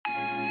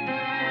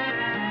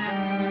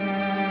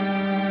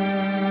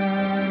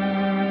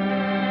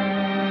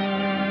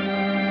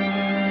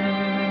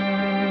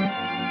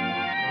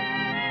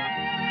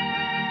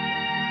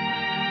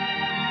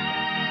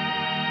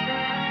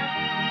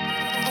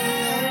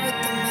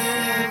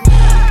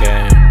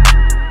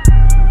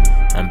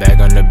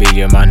be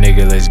you, my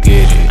nigga, let's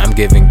get it. I'm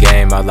giving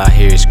game, all I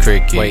hear is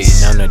crickets.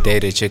 Waiting on the day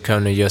that you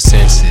come to your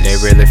senses. They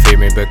really fear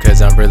me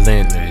because I'm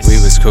relentless. We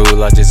was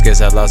cool, I just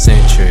guess I lost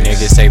interest.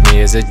 Niggas take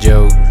me as a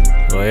joke.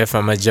 Well, if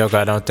I'm a joke,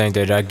 I don't think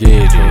that I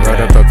get it.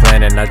 Wrote up a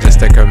plan and I just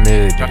stay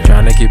committed.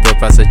 Trying to keep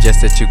up, I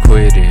suggest that you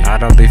quit it. I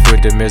don't beef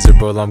with the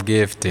miserable, I'm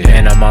gifted.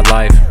 And on my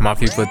life, my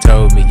people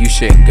told me you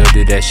shouldn't go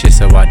do that shit,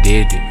 so I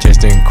did it.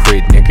 Just didn't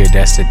quit, nigga,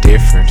 that's the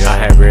difference. I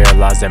have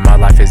realized that my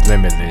life is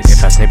limitless.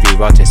 If I snip you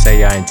watch and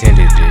say I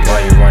intended it,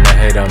 why you wanna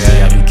hate on me?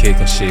 I be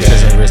kicking shit.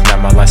 Doesn't risk not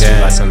my life, sweet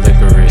like some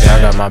licorice.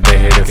 I got my bed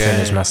here to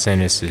finish my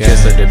sentences.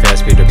 Just let the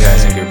past be the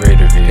past and get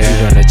rid of it.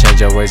 You gonna change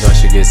your ways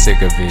once you get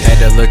sick of it.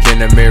 Had to look in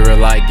the mirror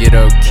like, get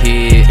up,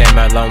 kid. Came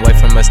a long way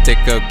from a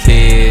stick-up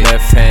kid.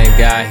 Left hand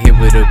got hit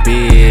with a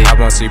bid. I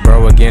won't see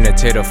bro again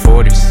until the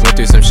 40s. Went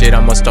through some shit,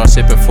 I'ma start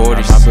sipping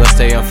 40s. My blood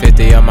stay on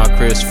 50, on my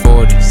crib's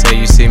 40. Say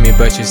you see me,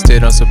 but you still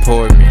don't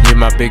support me. You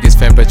my biggest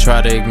fan, but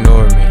try to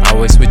ignore me.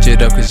 Always switch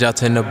it up, cause y'all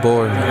tend to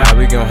bore me. How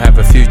we gon' have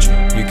a future?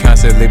 You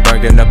constantly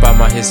bringing up all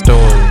my history.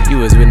 You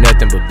was with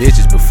nothing but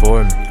bitches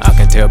before me. I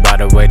can tell by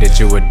the way that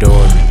you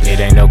adore me. It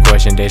ain't no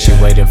question that you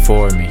waiting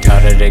for me.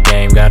 Tired of the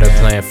game, got a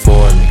plan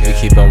for me. We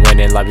keep on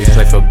winning like we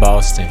play for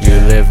Boston. You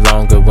live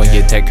longer when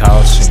you take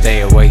caution.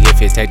 Stay away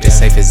if you take the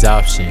safest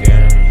option.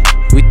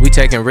 We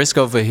taking risk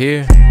over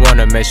here.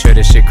 Wanna make sure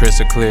this shit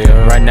crystal clear.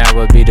 Right now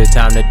would be the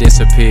time to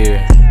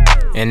disappear.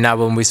 And now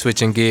when we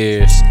switching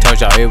gears,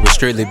 told y'all it was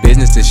strictly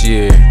business this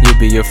year. You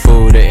be a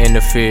fool to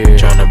interfere.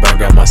 Tryna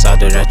bring out my side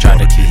that I try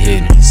to keep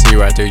hidden. See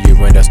right through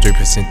your windows,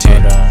 3%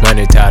 tender.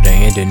 Money tied to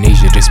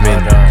Indonesia this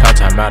minute. Call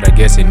time out, I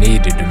guess it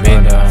needed a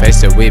minute.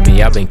 Face it with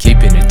me, I've been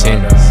keeping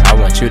attendance. I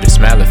want you to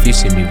smile if you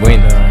see me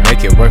winning.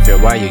 Make it worth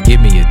it while you give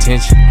me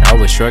attention. I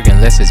was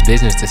shrugging less as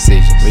business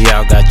decisions. We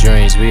all got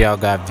dreams, we all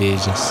got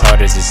visions.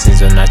 Hard as it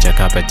seems, I'm not your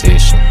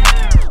competition.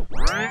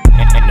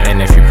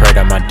 And if you prayed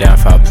on my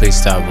downfall, please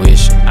stop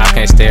wishing. I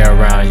can't stay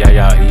around,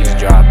 y'all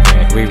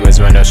eavesdropping. We was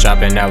window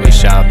shopping, now we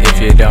shop. If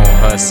you don't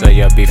hustle,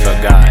 you'll be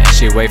forgotten.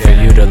 She wait for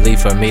you to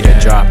leave for me to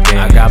drop in.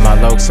 I got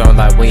my looks on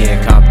like we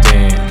in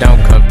Compton.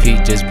 Don't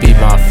compete, just be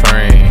my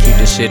friend. Keep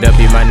the shit up,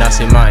 you might not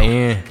see my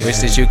end. Wish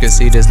that you could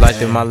see this light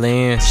through my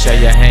lens. Show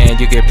your hand,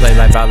 you can play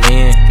like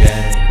violin.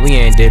 We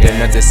ain't did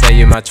enough to say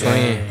you my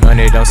twin.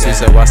 Money don't see,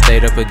 so I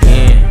stayed up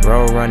again.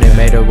 Road running,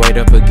 made her wait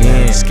up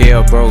again.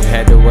 Scale broke,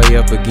 had to weigh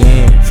up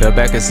again. Fell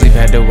back asleep,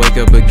 had to wake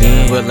up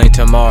again. Willing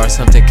tomorrow,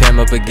 something came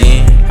up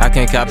again. I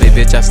can't copy,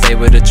 bitch, I stay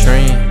with a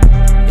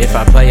trend. If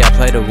I play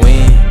to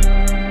win.